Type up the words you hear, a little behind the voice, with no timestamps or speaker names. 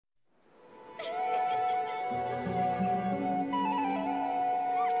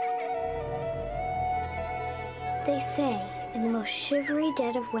They say in the most shivery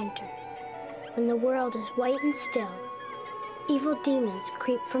dead of winter, when the world is white and still, evil demons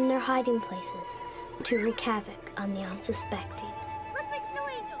creep from their hiding places to wreak havoc on the unsuspecting. Let's make snow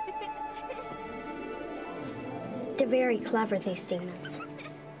angels! They're very clever, these demons,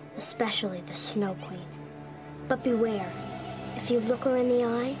 especially the Snow Queen. But beware, if you look her in the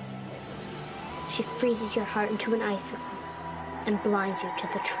eye, she freezes your heart into an icicle and blinds you to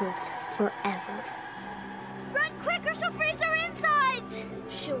the truth forever. Run quick or she'll freeze our insides!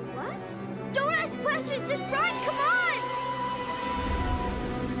 She'll what? Don't ask questions, just run, come on!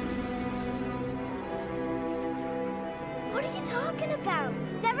 What are you talking about?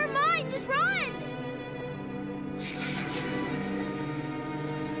 Never mind, just run!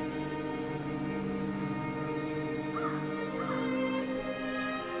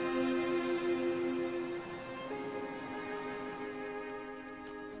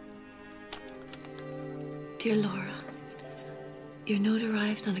 Dear Laura, your note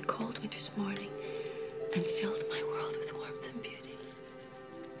arrived on a cold winter's morning and filled my world with warmth and beauty.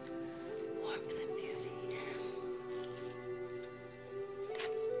 Warmth and beauty.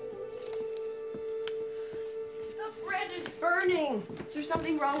 The bread is burning. Is there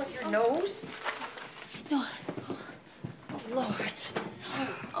something wrong with your nose? No. Oh, Lord.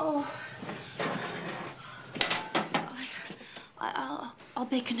 Oh. I'll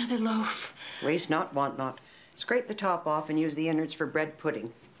bake another loaf. Waste not, want not. Scrape the top off and use the innards for bread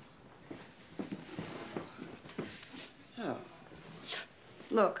pudding. Oh.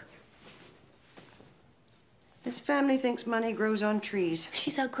 Look. This family thinks money grows on trees.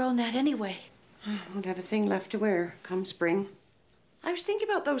 She's outgrown that anyway. Won't have a thing left to wear come spring. I was thinking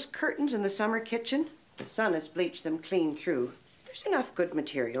about those curtains in the summer kitchen. The sun has bleached them clean through. There's enough good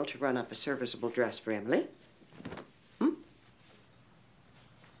material to run up a serviceable dress for Emily.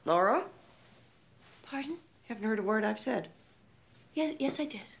 Laura? Pardon? You haven't heard a word I've said. Yeah, yes, I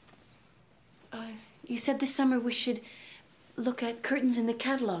did. You said this summer we should look at curtains in the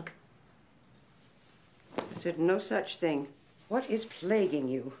catalog. I said no such thing. What is plaguing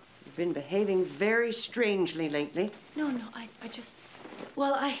you? You've been behaving very strangely lately. No, I just...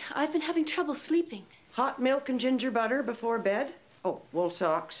 Well, I've been having trouble sleeping. Hot milk and ginger butter before bed? Oh, wool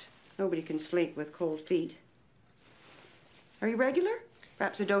socks. Nobody can sleep with cold feet. Are you regular?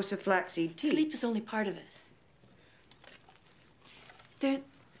 Perhaps a dose of flaxseed tea. Sleep is only part of it.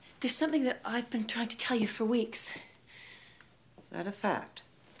 There's something that I've been trying to tell you for weeks. Is that a fact?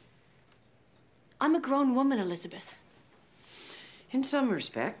 I'm a grown woman, Elizabeth. In some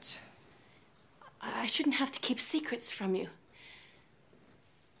respects. I shouldn't have to keep secrets from you.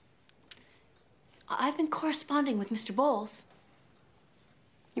 I've been corresponding with Mr. Bowles.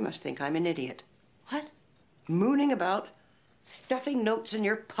 You must think I'm an idiot. What? Mooning about, stuffing notes in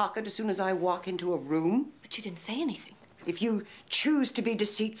your pocket as soon as I walk into a room. But you didn't say anything. If you choose to be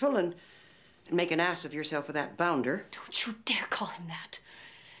deceitful and make an ass of yourself with that bounder. Don't you dare call him that.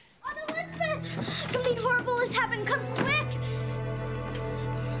 Aunt Elizabeth! Something horrible has happened. Come quick!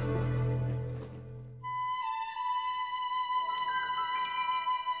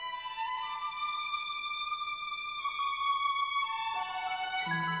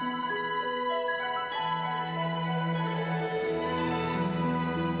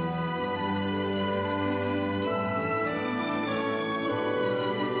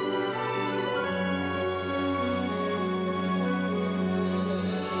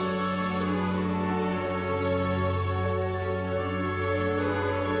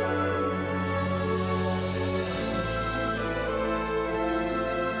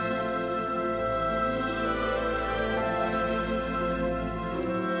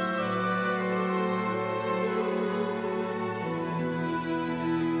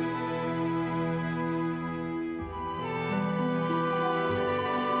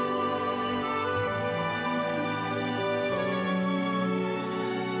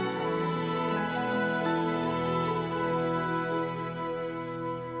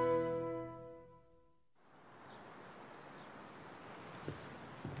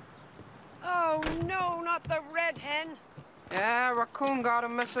 Oh, no, not the red hen. Yeah, raccoon got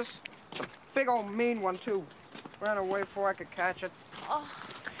him, missus. A big old mean one, too. Ran away before I could catch it. Oh,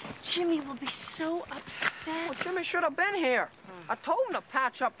 Jimmy will be so upset. Well, Jimmy should have been here. I told him to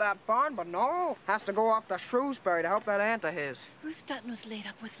patch up that barn, but no. Has to go off to Shrewsbury to help that aunt of his. Ruth Dutton was laid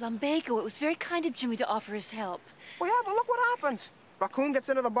up with lumbago. It was very kind of Jimmy to offer his help. Well, yeah, but look what happens. Raccoon gets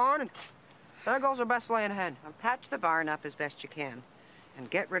into the barn, and there goes her best laying hen. Well, patch the barn up as best you can and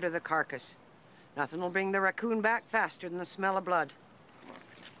get rid of the carcass. Nothing will bring the raccoon back faster than the smell of blood.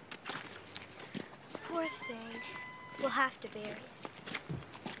 Poor thing. We'll have to bury it.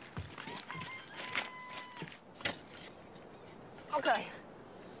 Okay.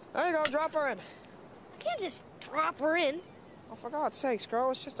 There you go, drop her in. I can't just drop her in. Oh, for God's sakes, girl,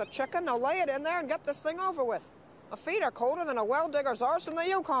 it's just a chicken. Now lay it in there and get this thing over with. My feet are colder than a well-digger's arse in the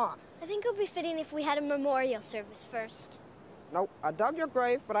Yukon. I think it would be fitting if we had a memorial service first. Nope, I dug your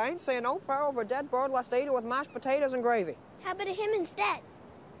grave, but I ain't saying no prayer over a dead bird lest they eat it with mashed potatoes and gravy. How about a hymn instead?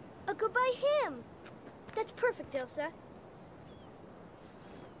 A goodbye hymn. That's perfect, Ilsa.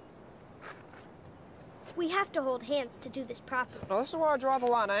 We have to hold hands to do this properly. Now, this is where I draw the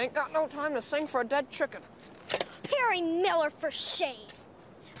line. I ain't got no time to sing for a dead chicken. Perry Miller, for shame.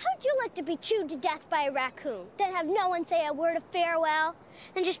 How'd you like to be chewed to death by a raccoon, then have no one say a word of farewell,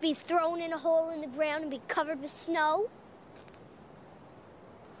 then just be thrown in a hole in the ground and be covered with snow?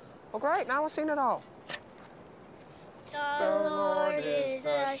 Well, great. Now we've seen it all. The Lord is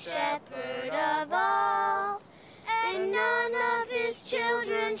the shepherd of all, and none of his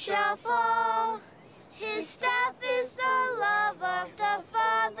children shall fall. His staff is the love of the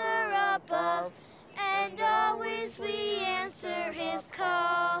Father above, and always we answer his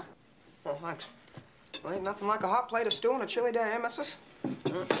call. Oh, thanks. Well, ain't nothing like a hot plate of stew on a chilly day, eh, missus?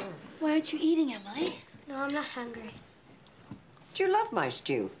 Why aren't you eating, Emily? No, I'm not hungry. Do you love my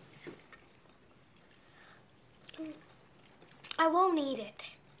stew? I won't eat it.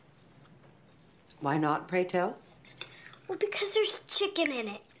 Why not, pray tell? Well, because there's chicken in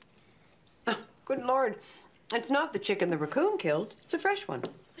it. Oh, good Lord. It's not the chicken the raccoon killed. It's a fresh one.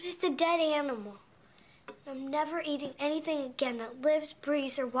 But it's a dead animal. I'm never eating anything again that lives,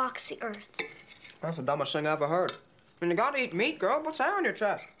 breathes, or walks the earth. That's the dumbest thing I ever heard. I mean, you gotta eat meat, girl. What's there on your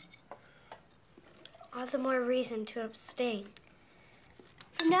chest? All the more reason to abstain.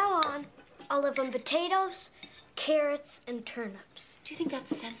 From now on, I'll live on potatoes, carrots, and turnips. Do you think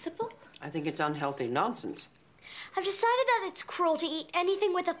that's sensible? I think it's unhealthy nonsense. I've decided that it's cruel to eat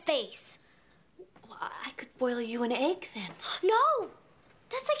anything with a face. Well, I could boil you an egg then. No!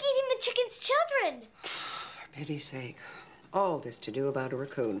 That's like eating the chicken's children. For pity's sake. All this to do about a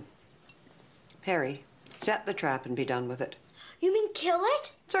raccoon. Perry, set the trap and be done with it. You mean kill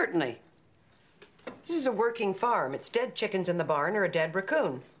it? Certainly. This is a working farm. It's dead chickens in the barn or a dead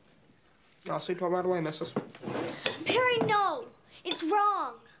raccoon. I'll see to it right away, missus. Perry, no. It's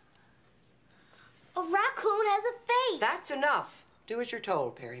wrong. A raccoon has a face. That's enough. Do as you're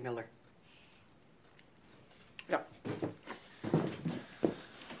told, Perry Miller. Yeah.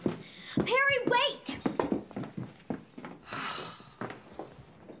 Perry, wait!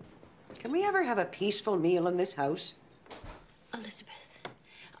 Can we ever have a peaceful meal in this house? Elizabeth,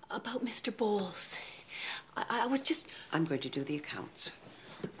 about Mr. Bowles. I was just... I'm going to do the accounts.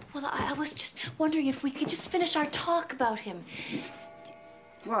 Well, I was just wondering if we could just finish our talk about him.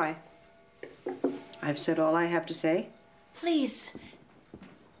 Why? I've said all I have to say. Please.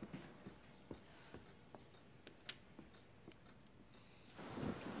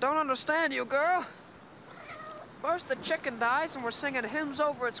 Don't understand you, girl. First the chicken dies and we're singing hymns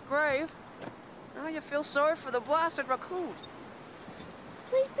over its grave. Now you feel sorry for the blasted raccoon.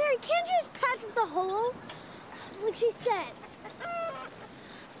 Please, Perry, can't you just patch up the hole? Like she said.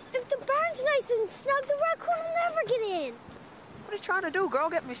 If the barn's nice and snug, the raccoon will never get in. What are you trying to do, girl?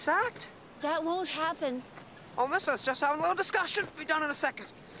 Get me sacked? That won't happen. Oh, missus, just having a little discussion. Be done in a second.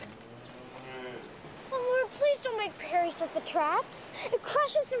 Oh, Lord, please don't make Perry set the traps. It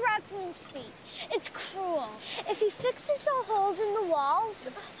crushes the raccoon's feet. It's cruel. If he fixes the holes in the walls,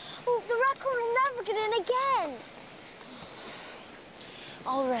 well, the raccoon will never get in again.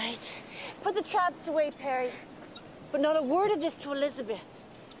 All right. Put the traps away, Perry. But not a word of this to Elizabeth.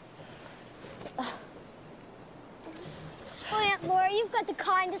 Oh, Aunt Laura, you've got the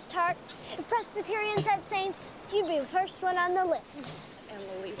kindest heart. If Presbyterians had saints, you'd be the first one on the list.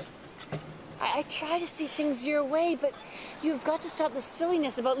 Emily, I try to see things your way, but you've got to stop the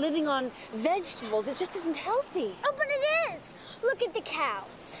silliness about living on vegetables. It just isn't healthy. Oh, but it is. Look at the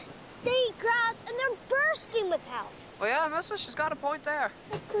cows. They eat grass, and they're bursting with health. Well, yeah, missus, she's got a point there.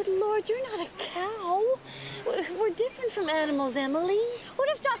 Oh, good Lord, you're not a cow. We're different from animals, Emily. What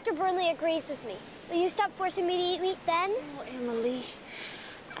if Dr. Burnley agrees with me? Will you stop forcing me to eat meat then? Oh, Emily.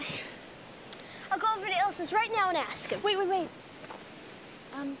 I'll go over to Ilsa's right now and ask him. Wait.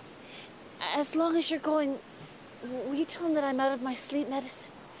 As long as you're going, will you tell him that I'm out of my sleep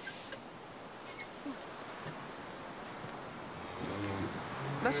medicine?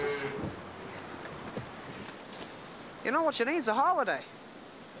 Missus? You know what you need is a holiday.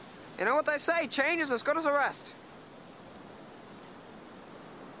 You know what they say, change is as good as a rest.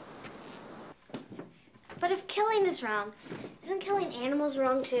 But if killing is wrong, isn't killing animals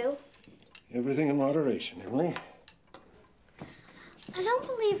wrong too? Everything in moderation, Emily. I don't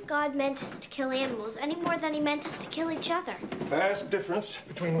believe God meant us to kill animals any more than he meant us to kill each other. There's a difference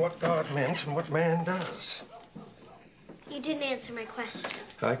between what God meant and what man does. You didn't answer my question.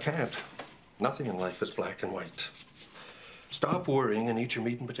 I can't. Nothing in life is black and white. Stop worrying and eat your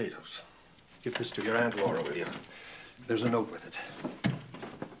meat and potatoes. Give this to your Aunt Laura, will you? There's a note with it.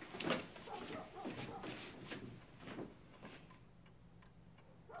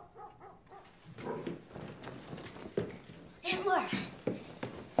 Aunt Laura,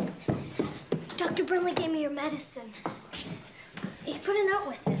 Dr. Burnley gave me your medicine. He put a note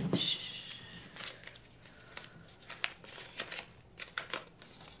with it. Shh.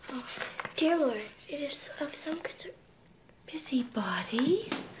 Oh, dear Lord, it is of some concern. Busybody.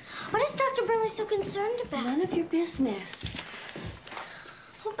 What is Dr. Burnley so concerned about? None of your business.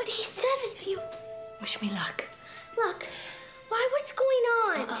 Oh, but he said if you... Wish me luck. Look, why? What's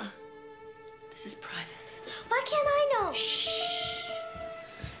going on? This is private. Why can't I know? Shh.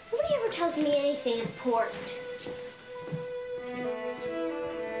 Nobody ever tells me anything important.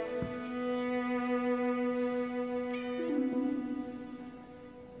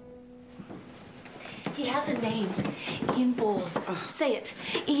 He has a name. Ian Bowles. Say it.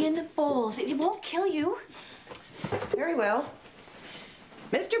 Ian Bowles. It won't kill you. Very well.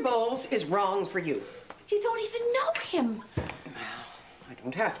 Mr. Bowles is wrong for you. You don't even know him. I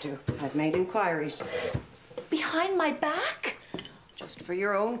don't have to. I've made inquiries. Behind my back? Just for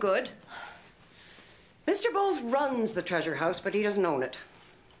your own good. Mr. Bowles runs the treasure house, but he doesn't own it.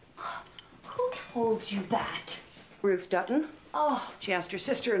 Who told you that? Ruth Dutton. Oh, She asked her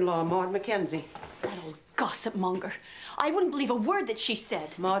sister-in-law, Maud Mackenzie. that old gossip monger. I wouldn't believe a word that she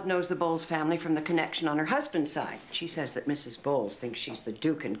said. Maud knows the Bowles family from the connection on her husband's side. She says that Mrs. Bowles thinks she's the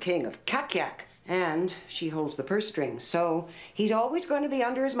Duke and King of Kak-Yak. And she holds the purse strings, so he's always going to be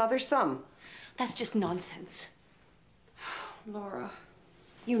under his mother's thumb. That's just nonsense. Laura,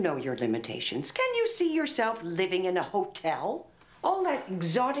 you know your limitations. Can you see yourself living in a hotel? All that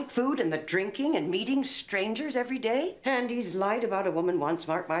exotic food and the drinking and meeting strangers every day? And he's lied about a woman once,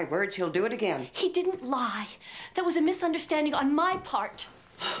 mark my words, he'll do it again. He didn't lie. That was a misunderstanding on my part.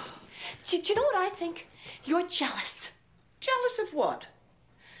 Do you know what I think? You're jealous. Jealous of what?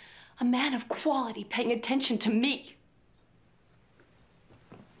 A man of quality paying attention to me.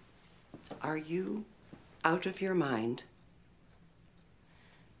 Are you out of your mind?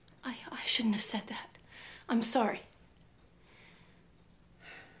 I shouldn't have said that. I'm sorry.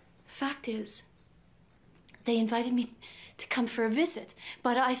 The fact is, they invited me to come for a visit,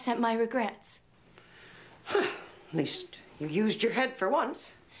 but I sent my regrets. At least you used your head for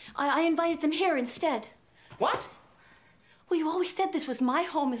once. I invited them here instead. What? Well, you always said this was my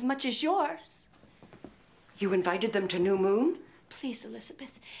home as much as yours. You invited them to New Moon? Please,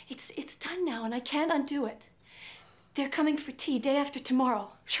 Elizabeth, it's done now, and I can't undo it. They're coming for tea day after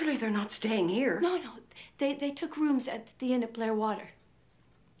tomorrow. Surely they're not staying here. No, they took rooms at the inn at Blairwater.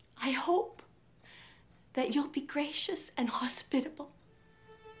 I hope that you'll be gracious and hospitable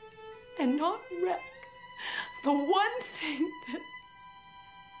and not wreck the one thing that...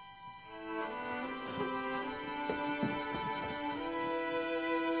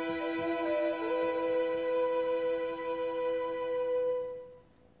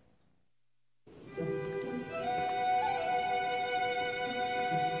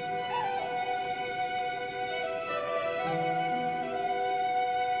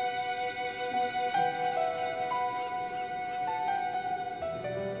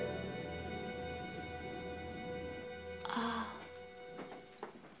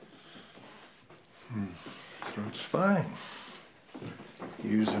 Throat's fine.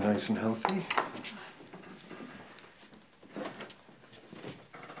 Ears are nice and healthy.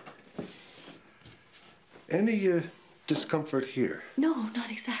 Any discomfort here? No, not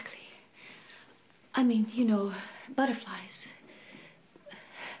exactly. I mean, you know, butterflies.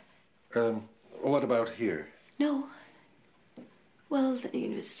 What about here? No. Well, you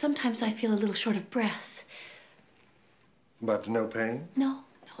know, sometimes I feel a little short of breath. But no pain? No.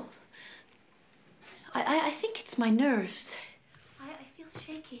 I think it's my nerves. I feel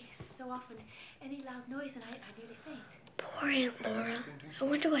shaky so often. Any loud noise and I nearly faint. Poor Aunt Laura. I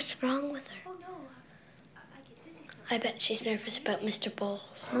wonder what's wrong with her. Oh, no. I get dizzy sometimes. I bet she's nervous about Mr.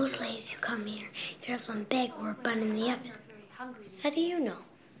 Bowles. Most ladies who come here either have some bag or a bun in the oven. How do you know?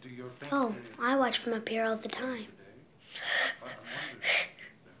 Oh, I watch from up here all the time.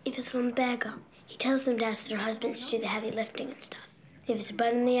 If it's on Bago, he tells them to ask their husbands to do the heavy lifting and stuff. If it's a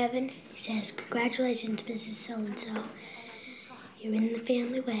bun in the oven, he says, "Congratulations, Mrs. So-and-so. You're in the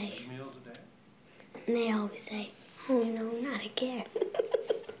family way." And they always say, "Oh, no, not again."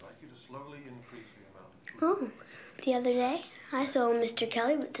 Oh, the other day, I saw Mr.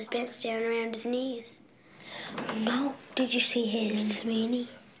 Kelly with his pants down around his knees. No. Did you see his weenie?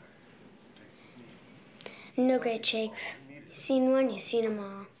 No great shakes. You seen one, you seen 'em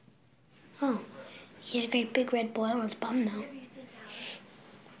all. Oh, he had a great big red boil on his bum now.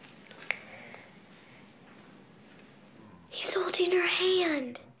 He's holding her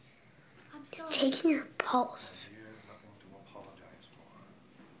hand. He's taking her pulse.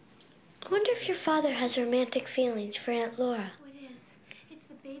 I wonder if your father has romantic feelings for Aunt Laura. Oh, it is. It's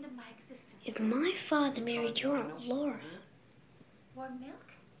the bane of my existence. If my father married your Aunt Laura, Warm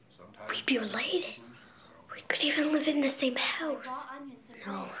milk? we'd be related. We could even live in the same house.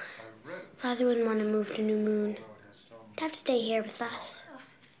 No, Father wouldn't want to move to New Moon. He'd have to stay here with us.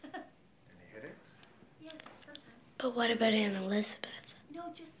 Yes, sometimes. But what about Aunt Elizabeth? No,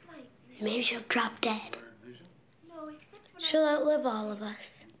 just slight. Maybe she'll drop dead. No, except when She'll outlive all of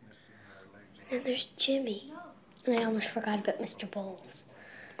us. And there's Jimmy. And I almost forgot about Mr. Bowles.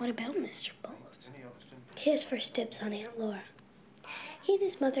 What about Mr. Bowles? He has first dibs on Aunt Laura. He and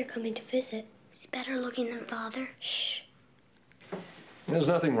his mother coming to visit. Is he better looking than Father? Shh. There's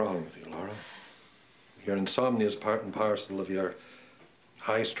nothing wrong with you, Laura. Your insomnia is part and parcel of your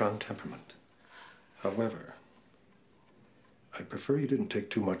high-strung temperament. However, I'd prefer you didn't take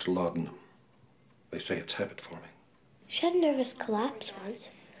too much laudanum. They say it's habit-forming. She had a nervous collapse once.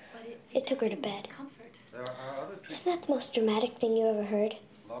 It took her to bed. Isn't that the most dramatic thing you ever heard?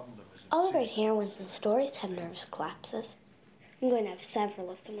 All the great heroines in stories have nervous collapses. I'm going to have several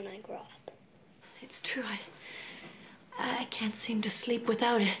of them when I grow up. it's true, I can't seem to sleep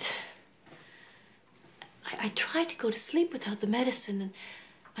without it. I try to go to sleep without the medicine, and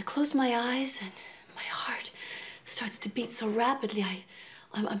I close my eyes, and my heart starts to beat so rapidly,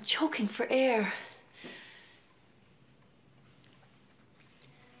 I'm choking for air.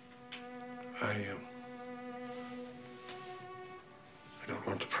 I don't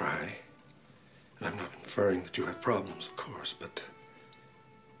want to pry, and I'm not inferring that you have problems, of course, but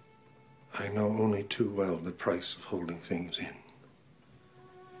I know only too well the price of holding things in.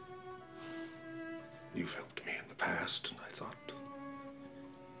 You've helped me in the past, and I thought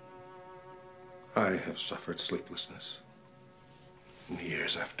I have suffered sleeplessness in the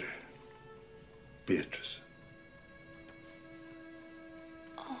years after Beatrice.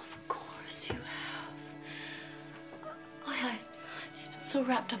 Oh, of course you have. I've just been so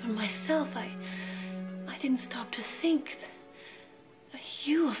wrapped up in myself. I didn't stop to think that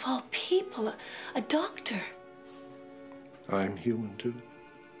you, of all people, a doctor. I'm human, too.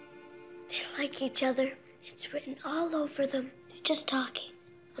 They like each other. It's written all over them. They're just talking.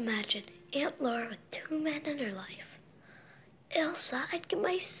 Imagine Aunt Laura with 2 men in her life. Elsa, I'd give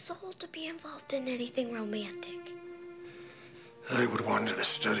my soul to be involved in anything romantic. I would wander the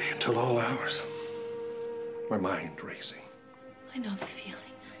study until all hours, my mind racing. I know the feeling.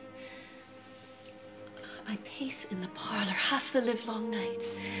 I pace in the parlor half the livelong night.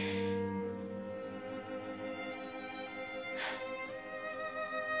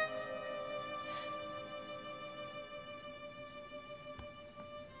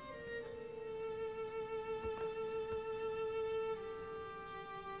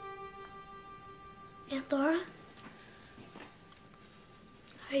 Aunt Laura?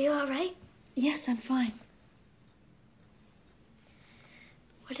 Are you all right? Yes, I'm fine.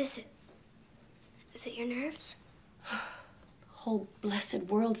 What is it? Is it your nerves? The whole blessed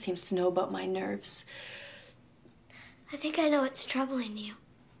world seems to know about my nerves. I think I know what's troubling you.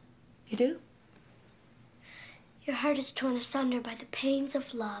 You do? Your heart is torn asunder by the pains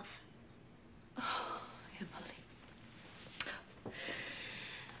of love. Oh, Emily.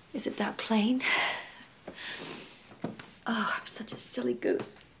 Is it that plain? Oh, I'm such a silly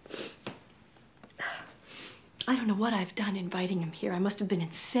goose. I don't know what I've done inviting him here. I must have been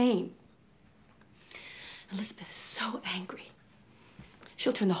insane. Elizabeth is so angry.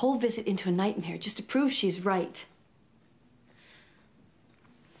 She'll turn the whole visit into a nightmare just to prove she's right.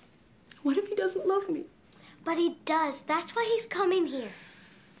 What if he doesn't love me? But he does. That's why he's coming here.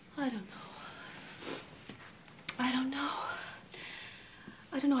 I don't know. I don't know.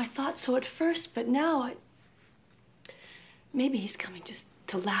 I don't know. I thought so at first, but now maybe he's coming just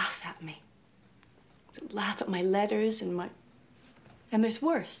to laugh at me. To laugh at my letters and my... And there's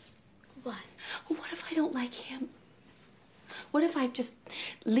worse. What? Well, what if I don't like him? What if I've just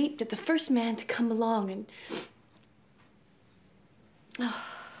leaped at the first man to come along and... Oh,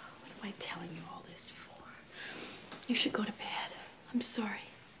 what am I telling you all this for? You should go to bed. I'm sorry.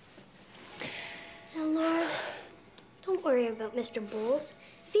 Now, Laura, don't worry about Mr. Bowles.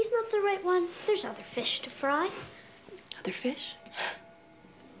 If he's not the right one, there's other fish to fry. Other fish?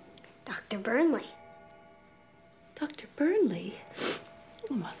 Dr. Burnley. Dr. Burnley?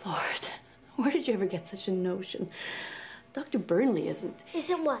 Oh, my Lord. Where did you ever get such a notion? Dr. Burnley isn't...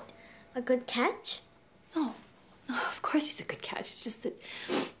 Isn't what? A good catch? No. No, of course he's a good catch. It's just that...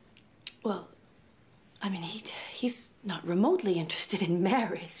 Well, I mean, he's not remotely interested in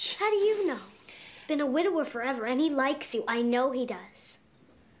marriage. How do you know? He's been a widower forever, and he likes you. I know he does.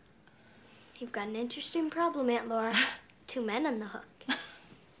 You've got an interesting problem, Aunt Laura. 2 men on the hook.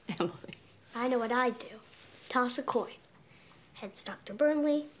 Emily. I know what I'd do. Toss a coin. Heads Dr.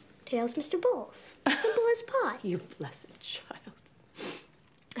 Burnley, tails Mr. Bowles. Simple as pie. You blessed child.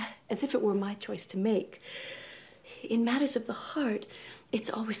 As if it were my choice to make. In matters of the heart, it's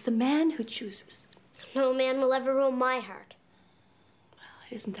always the man who chooses. No man will ever rule my heart. Well,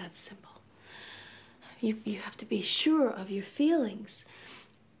 it isn't that simple. You have to be sure of your feelings.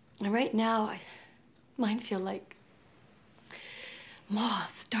 And right now, mine feel like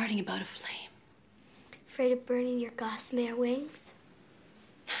moths darting about a flame. Afraid of burning your gossamer wings?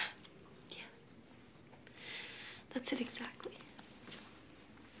 Yes. That's it exactly.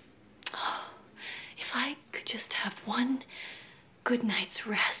 Oh, if I could just have one good night's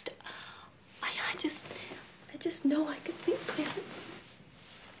rest, I just know I could think clearly.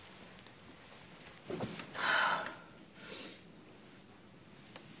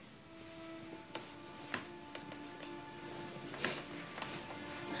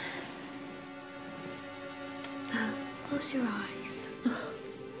 Close your eyes.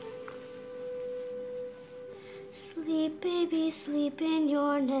 Sleep, baby, sleep in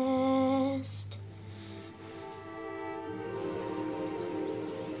your nest.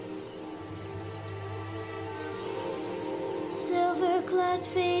 Silver clouds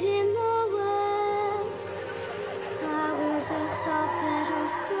fade in the west. Flowers are soft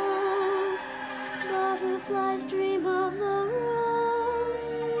petals close. Butterflies dream of the rose.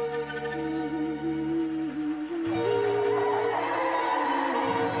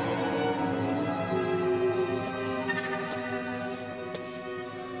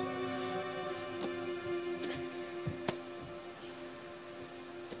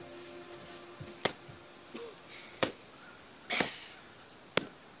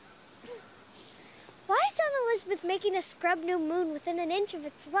 Elizabeth making a scrub new moon within an inch of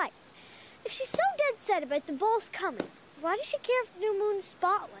its light? If she's so dead set about the Bowles coming, why does she care if the new moon's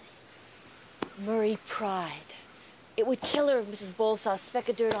spotless? Murray pride. It would kill her if Mrs. Bowles saw a speck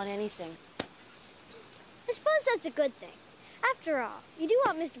of dirt on anything. I suppose that's a good thing. After all, you do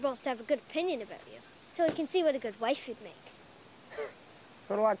want Mr. Bowles to have a good opinion about you, so he can see what a good wife you'd make.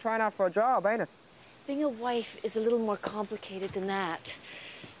 Sort of like trying out for a job, ain't it? Being a wife is a little more complicated than that.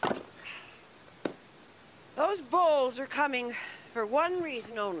 Those Bowles are coming for one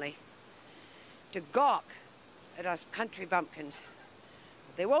reason only. To gawk at us country bumpkins.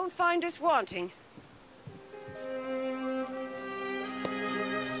 But they won't find us wanting.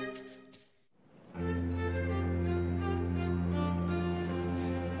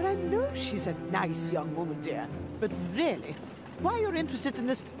 But I know she's a nice young woman, dear. But really, why you're interested in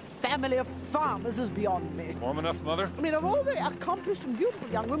this family of farmers is beyond me. Warm enough, Mother? I mean, of all the accomplished and beautiful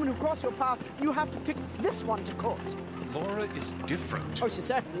young women who cross your path, you have to pick this one to court. Laura is different. Oh, she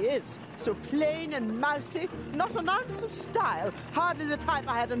certainly is. So plain and mousy, not an ounce of style. Hardly the type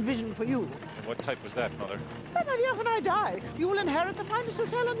I had envisioned for you. And what type was that, Mother? Well, my dear, when I die, you will inherit the finest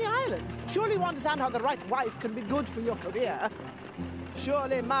hotel on the island. Surely you understand how the right wife can be good for your career.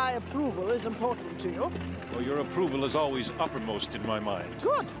 Surely my approval is important to you. Well, your approval is always uppermost in my mind.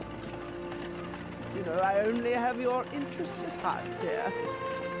 Good. You know, I only have your interests at heart, dear.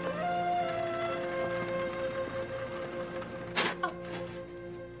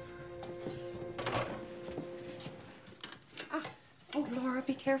 Oh, Laura,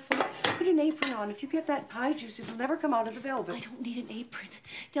 be careful. Put an apron on. If you get that pie juice, it'll never come out of the velvet. I don't need an apron.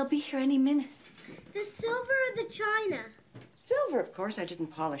 They'll be here any minute. The silver or the china? Silver, of course. I didn't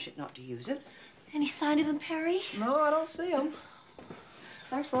polish it not to use it. Any sign of them, Perry? No, I don't see him.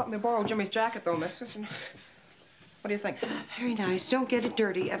 Thanks for letting me borrow Jimmy's jacket, though, missus. What do you think? Very nice. Don't get it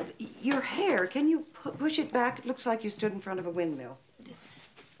dirty. Your hair, can you push it back? It looks like you stood in front of a windmill.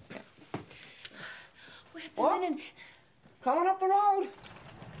 Where's the What? linen? Coming up the road.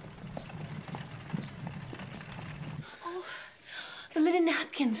 Oh, the linen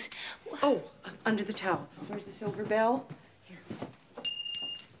napkins. Oh, under the towel. Where's the silver bell? Here.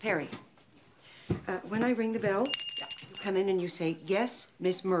 Perry, when I ring the bell, you come in and you say, yes,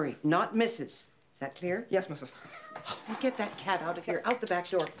 Miss Murray, not Mrs. Is that clear? Yes, missus. Oh, well, get that cat out of here. Out the back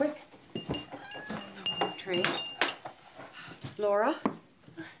door, quick. Tray. Laura,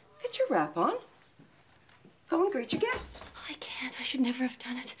 get your wrap on. Go and greet your guests. I can't. I should never have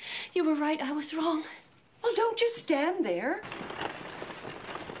done it. You were right. I was wrong. Well, don't just stand there.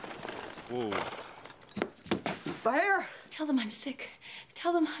 Whoa. There. Tell them I'm sick.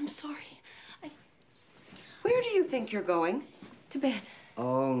 Tell them I'm sorry. Where do you think you're going? To bed.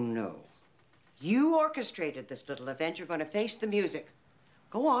 Oh, no. You orchestrated this little event. You're going to face the music.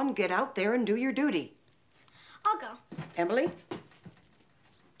 Go on, get out there and do your duty. I'll go. Emily?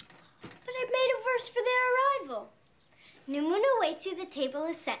 But I made a verse for their arrival. New moon awaits you, the table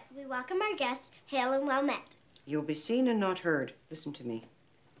is set. We welcome our guests, hail and well met. You'll be seen and not heard. Listen to me.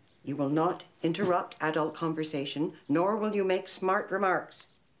 You will not interrupt adult conversation, nor will you make smart remarks.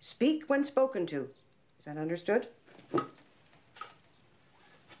 Speak when spoken to. Is that understood?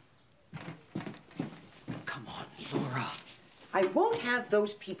 Come on, Laura. I won't have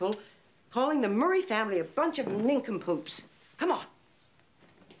those people calling the Murray family a bunch of nincompoops. Come on.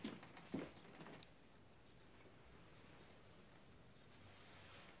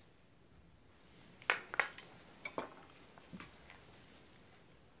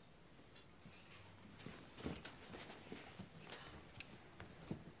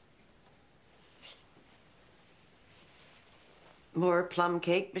 More plum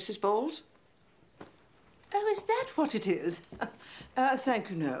cake, Mrs. Bowles? Oh, is that what it is? Thank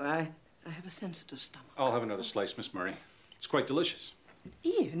you, no. I have a sensitive stomach. I'll have another slice, Miss Murray. It's quite delicious.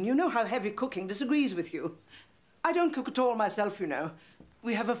 Ian, you know how heavy cooking disagrees with you. I don't cook at all myself, you know.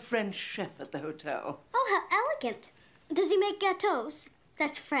 We have a French chef at the hotel. Oh, how elegant. Does he make gâteaux?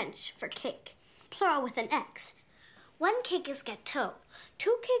 That's French for cake. Plural with an X. One cake is gâteau.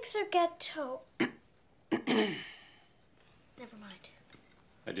 Two cakes are gâteau. Never mind.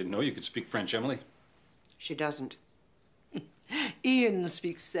 I didn't know you could speak French, Emily. She doesn't. Ian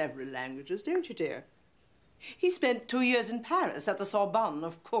speaks several languages, don't you, dear? He spent 2 years in Paris at the Sorbonne,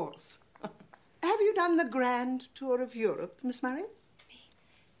 of course. Have you done the grand tour of Europe, Miss Murray? Me?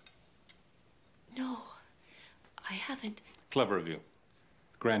 No, I haven't. Clever of you.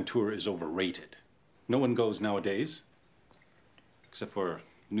 The Grand Tour is overrated. No one goes nowadays, except for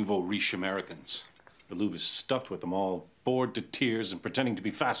nouveau riche Americans. The Louvre is stuffed with them all, bored to tears and pretending to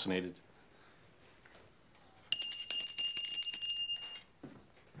be fascinated.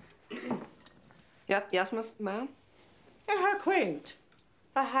 Yes, Miss Ma'am? Oh, how quaint.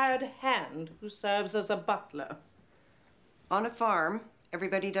 A hired hand who serves as a butler. On a farm,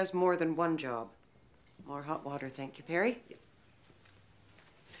 everybody does more than one job. More hot water, thank you, Perry.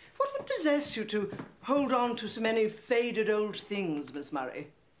 What would possess you to hold on to so many faded old things, Miss Murray?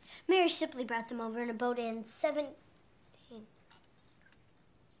 Mary Shipley brought them over in a boat in 17...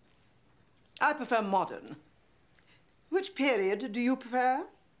 I prefer modern. Which period do you prefer,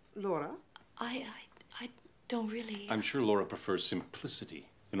 Laura? I don't really... I'm sure Laura prefers simplicity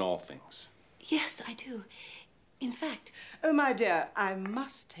in all things. Yes, I do. In fact... Oh, my dear, I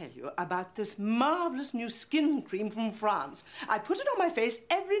must tell you about this marvelous new skin cream from France. I put it on my face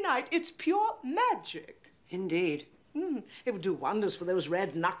every night. It's pure magic. Indeed. It would do wonders for those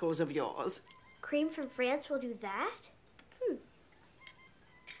red knuckles of yours. Cream from France will do that?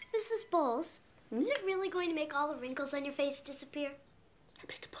 Mrs. Bowles, is it really going to make all the wrinkles on your face disappear? I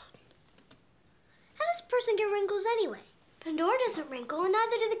beg your pardon. How does a person get wrinkles anyway? Pandora doesn't wrinkle, and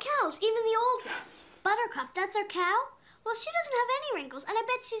neither do the cows, even the old ones. Buttercup, that's our cow? Well, she doesn't have any wrinkles, and I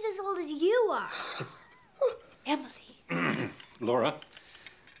bet she's as old as you are. Emily. Laura,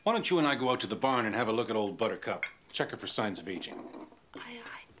 why don't you and I go out to the barn and have a look at old Buttercup? Check her for signs of aging.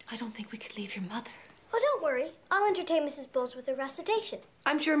 I don't think we could leave your mother. Oh, don't worry. I'll entertain Mrs. Bowles with a recitation.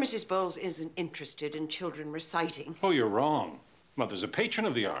 I'm sure Mrs. Bowles isn't interested in children reciting. Oh, you're wrong. Mother's a patron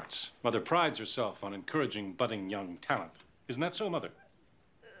of the arts. Mother prides herself on encouraging budding young talent. Isn't that so, Mother?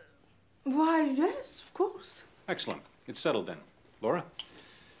 Why, yes, of course. Excellent. It's settled then. Laura?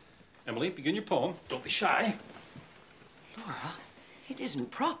 Emily, begin your poem. Don't be shy. Laura, it isn't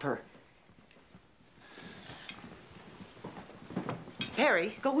proper.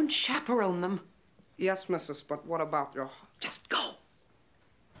 Harry, go and chaperone them. Yes, Mrs., but what about your... Just go.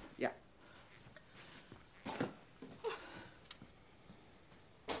 Yeah.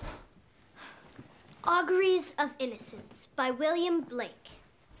 Auguries of Innocence by William Blake.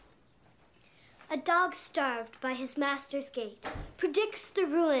 A dog starved by his master's gate predicts the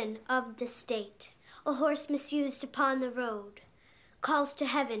ruin of the state. A horse misused upon the road calls to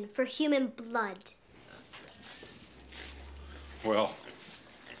heaven for human blood. Well,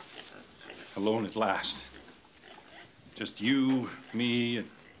 alone at last. Just you, me, and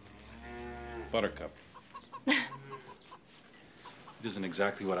Buttercup. It isn't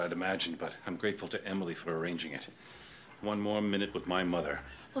exactly what I'd imagined, but I'm grateful to Emily for arranging it. One more minute with my mother.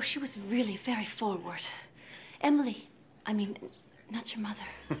 Oh, she was really very forward. Emily, I mean, not your mother.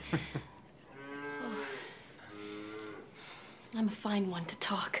 Oh. I'm a fine one to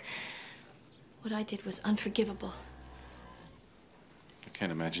talk. What I did was unforgivable. I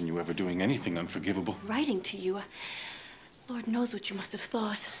can't imagine you ever doing anything unforgivable. Writing to you, Lord knows what you must have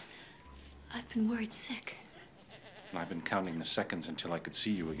thought. I've been worried sick. And I've been counting the seconds until I could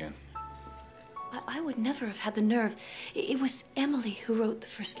see you again. I would never have had the nerve. It was Emily who wrote the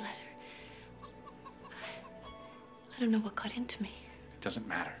first letter. I don't know what got into me. It doesn't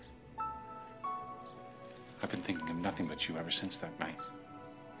matter. I've been thinking of nothing but you ever since that night.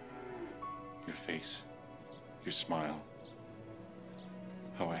 Your face, your smile,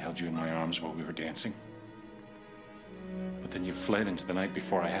 how I held you in my arms while we were dancing. But then you fled into the night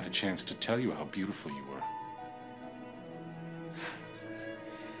before I had a chance to tell you how beautiful you were.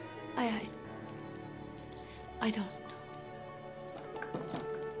 I don't know.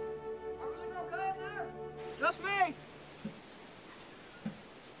 Everything okay in there? It's just me.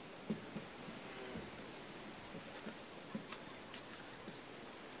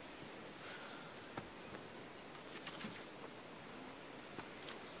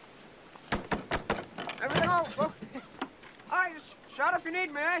 Everything all right? Hi, just shout if you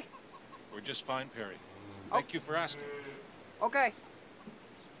need me, eh? We're just fine, Perry. Thank you for asking. Okay.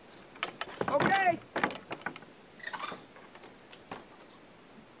 Okay.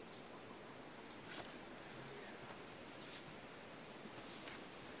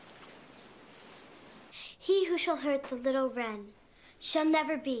 He who shall hurt the little wren shall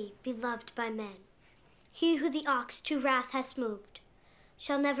never be beloved by men. He who the ox to wrath has moved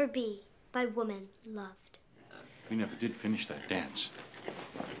shall never be by woman loved. We never did finish that dance.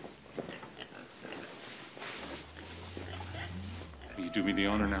 Will you do me the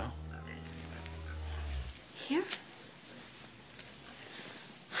honor now? Here?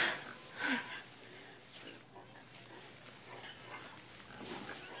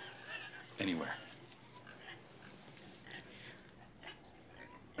 Anywhere.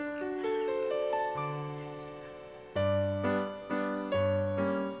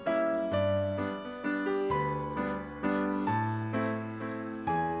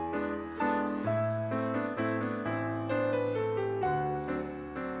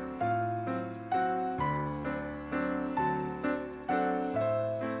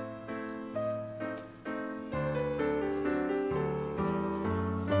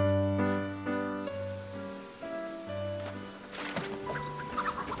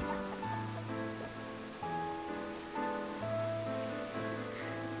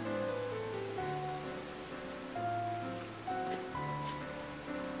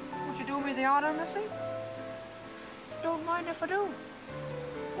 Would you do me the honor, Missy? Don't mind if I do.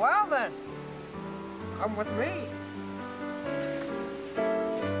 Well, then, come with me.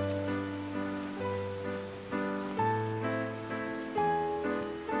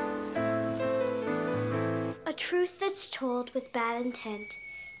 A truth that's told with bad intent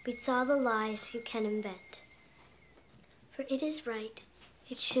beats all the lies you can invent. For it is right,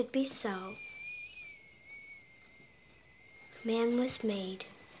 it should be so. Man was made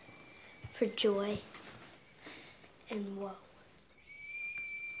for joy and woe.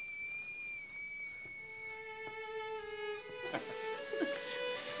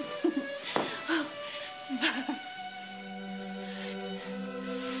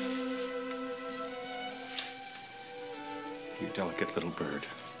 You delicate little bird.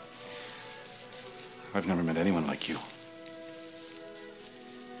 I've never met anyone like you.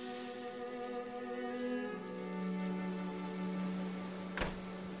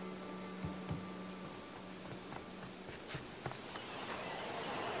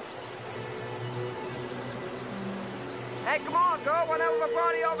 Hey, come on, girl. Why not have a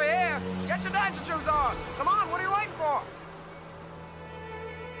party over here? Get your dancing shoes on. Come on, what are you waiting for?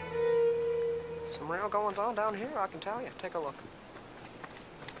 Some real goings on down here, I can tell you. Take a look.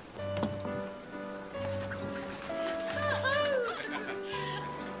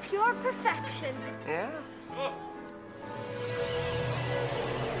 Pure perfection. Yeah?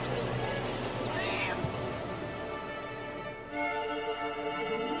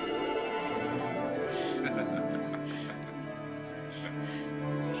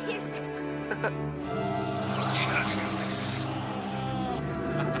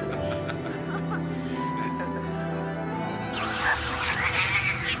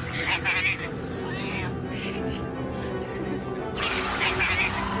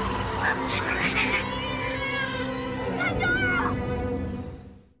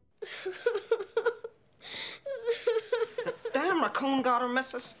 Damn raccoon got her,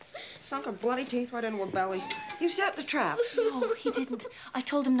 missus. Sunk her bloody teeth right into her belly. You set the trap. No, he didn't. I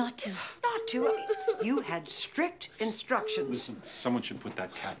told him not to. Not to. I mean, you had strict instructions. Listen, someone should put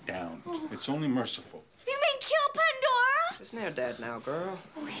that cat down. It's only merciful. You mean kill Pandora? She's near dead now, girl.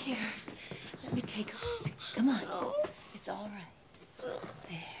 Oh, here. Let me take her. Come on. It's all right.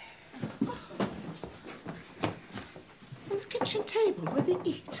 There. On the kitchen table where they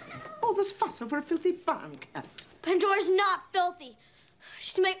eat. All this fuss over a filthy barn cat. Pandora's not filthy.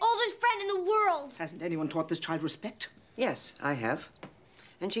 She's my oldest friend in the world. Hasn't anyone taught this child respect? Yes, I have.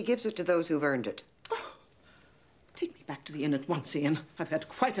 And she gives it to those who've earned it. Oh, take me back to the inn at once, Ian. I've had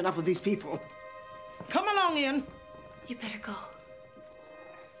quite enough of these people. Come along, Ian. You better go.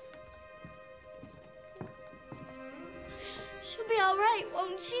 She'll be all right,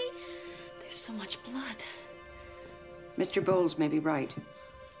 won't she? There's so much blood. Mr. Bowles may be right.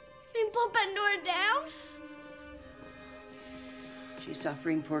 You mean put Pandora down? She's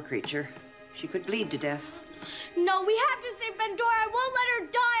suffering, poor creature. She could bleed to death. No, we have to save Pandora. I won't let her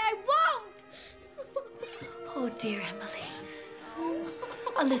die. I won't. Oh, dear Emily.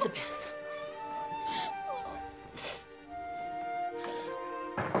 Elizabeth.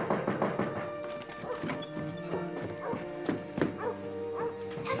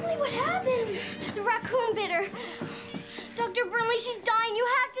 Emily, what happened? The raccoon bit her. Dr. Burnley, she's dying. You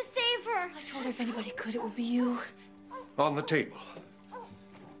have to save her. I told her if anybody could, it would be you. On the table.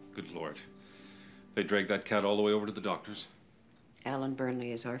 Good Lord. They dragged that cat all the way over to the doctor's. Alan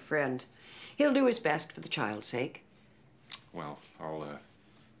Burnley is our friend. He'll do his best for the child's sake. Well,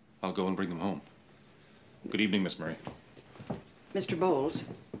 I'll go and bring them home. Good evening, Miss Murray. Mr. Bowles,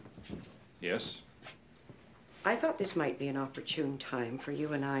 Yes? I thought this might be an opportune time for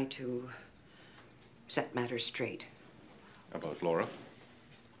you and I to set matters straight. About Laura?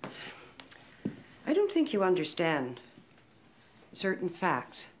 I don't think you understand certain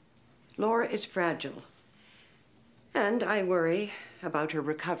facts. Laura is fragile. And I worry about her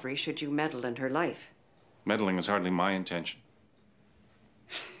recovery should you meddle in her life. Meddling is hardly my intention.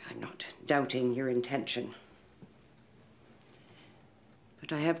 I'm not doubting your intention.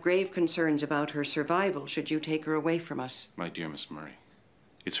 But I have grave concerns about her survival should you take her away from us. My dear Miss Murray,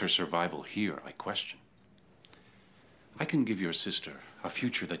 it's her survival here I question. I can give your sister a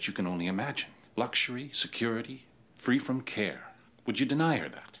future that you can only imagine. Luxury, security, free from care. Would you deny her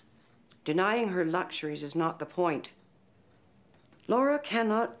that? Denying her luxuries is not the point. Laura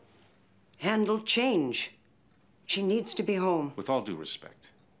cannot handle change. She needs to be home. With all due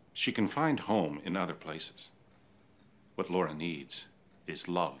respect, she can find home in other places. What Laura needs is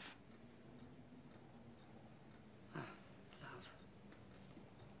love. Love.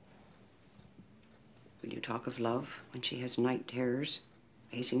 Will you talk of love when she has night terrors,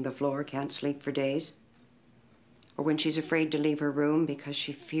 pacing the floor, can't sleep for days? Or when she's afraid to leave her room because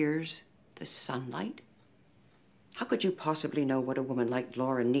she fears the sunlight? How could you possibly know what a woman like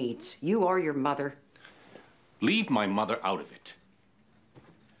Laura needs? You or your mother? Leave my mother out of it.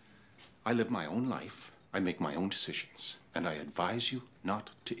 I live my own life. I make my own decisions. And I advise you not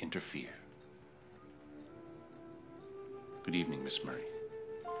to interfere. Good evening, Miss Murray.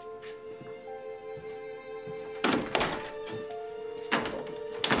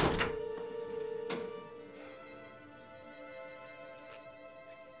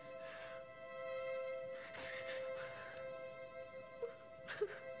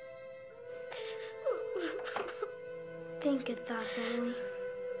 Think good thoughts, Emily.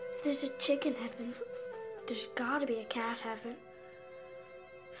 If there's a chicken heaven, there's gotta be a cat heaven.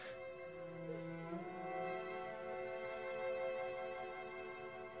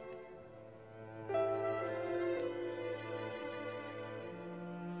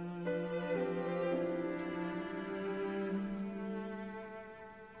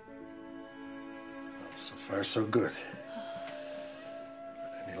 Well, so far, so good. With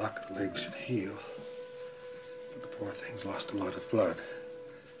any luck, the leg should heal. But the poor thing's lost a lot of blood.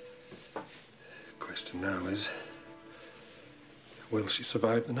 The question now is, will she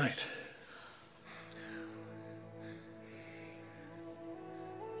survive the night?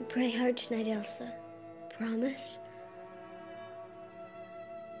 You pray hard tonight, Elsa. Promise?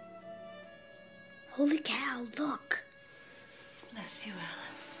 Holy cow, look. Bless you,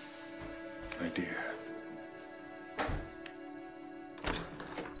 Alan. My dear.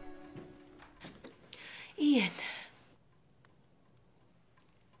 Ian.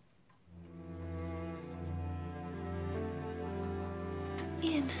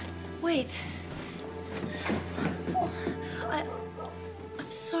 Ian, wait.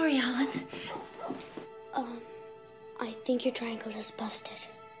 I'm sorry, Alan. I think your triangle is busted.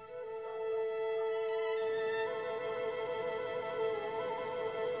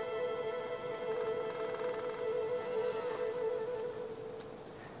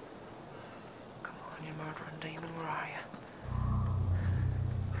 Come on, you murdering demon, where are you?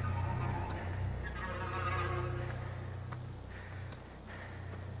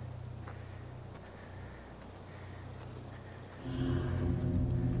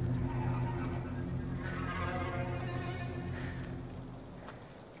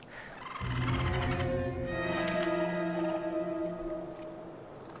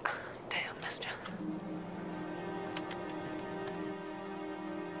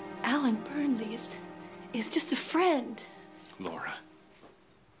 is just a friend. Laura,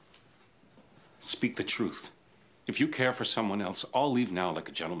 speak the truth. If you care for someone else, I'll leave now like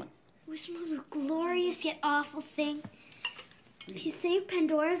a gentleman. It was the most glorious yet awful thing. He saved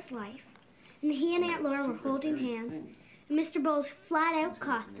Pandora's life, and he and Aunt Laura were holding hands, and Mr. Bowles flat out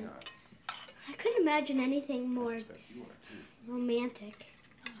caught them. I couldn't imagine anything more romantic.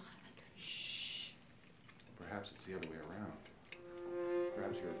 Perhaps it's the other way around.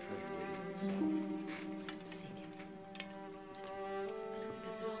 Perhaps you're a treasure waiting to be sold. Seek it. Mr. Bowles, I don't think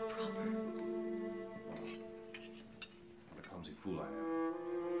that's at all proper. What a clumsy fool I am.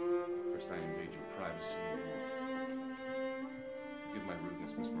 First I invade your privacy. Forgive my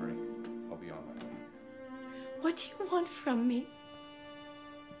rudeness, Miss Murray. I'll be on my own. What do you want from me?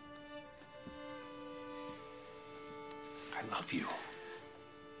 I love you.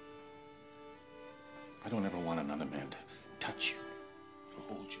 I don't ever want another man to touch you, to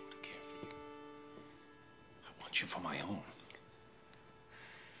hold you, to care for you. I want you for my own.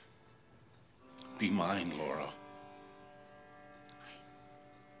 Be mine, Laura.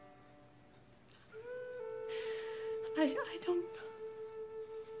 I don't...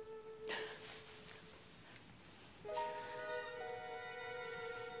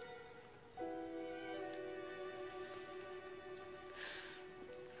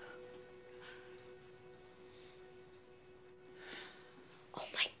 Oh,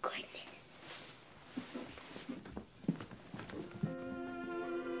 my goodness.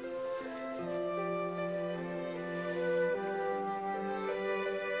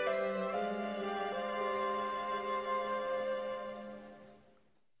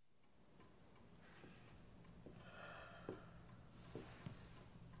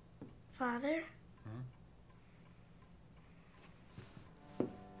 Father?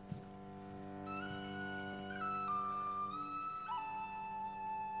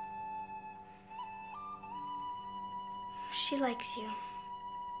 She likes you.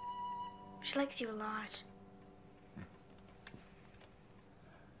 She likes you a lot.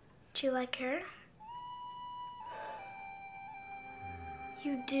 Do you like her?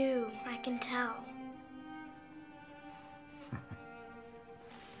 You do, I can tell.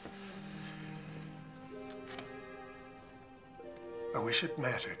 I wish it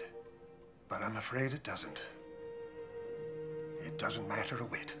mattered, but I'm afraid it doesn't. It doesn't matter a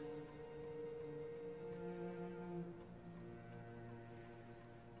whit.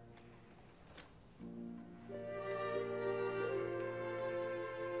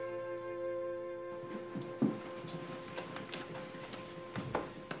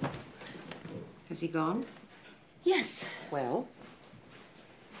 Has he gone? Yes. Well?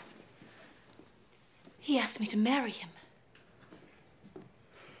 He asked me to marry him.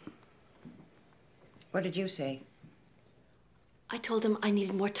 What did you say? I told him I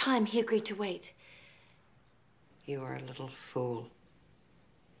needed more time. He agreed to wait. You are a little fool.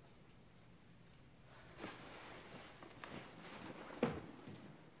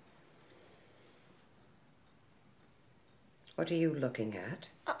 What are you looking at?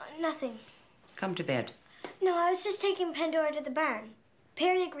 Nothing. Come to bed. No, I was just taking Pandora to the barn.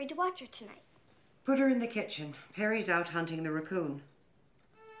 Perry agreed to watch her tonight. Put her in the kitchen. Perry's out hunting the raccoon.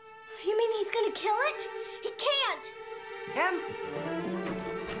 You mean he's gonna kill it? He can't!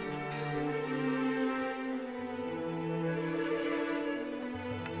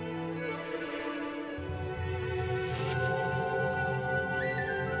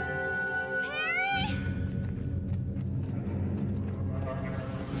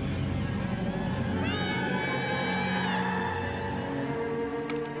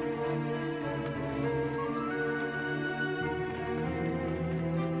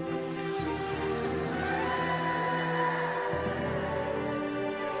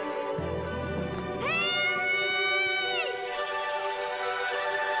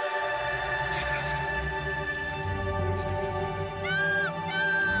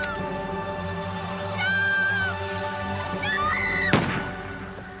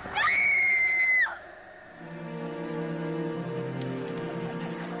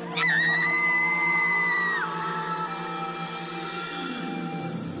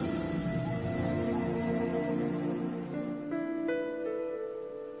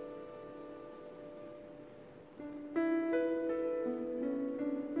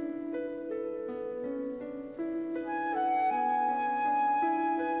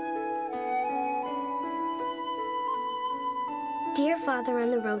 Dear Father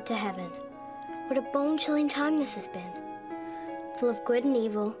on the road to heaven, what a bone-chilling time this has been. Full of good and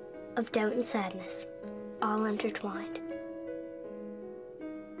evil, of doubt and sadness, all intertwined.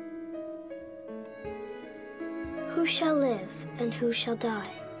 Who shall live and who shall die?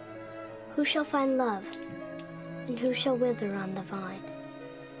 Who shall find love, and who shall wither on the vine?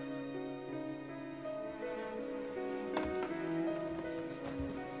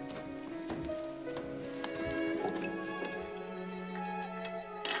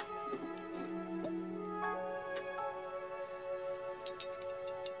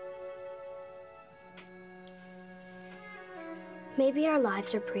 Maybe our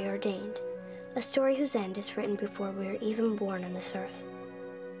lives are preordained, a story whose end is written before we are even born on this earth.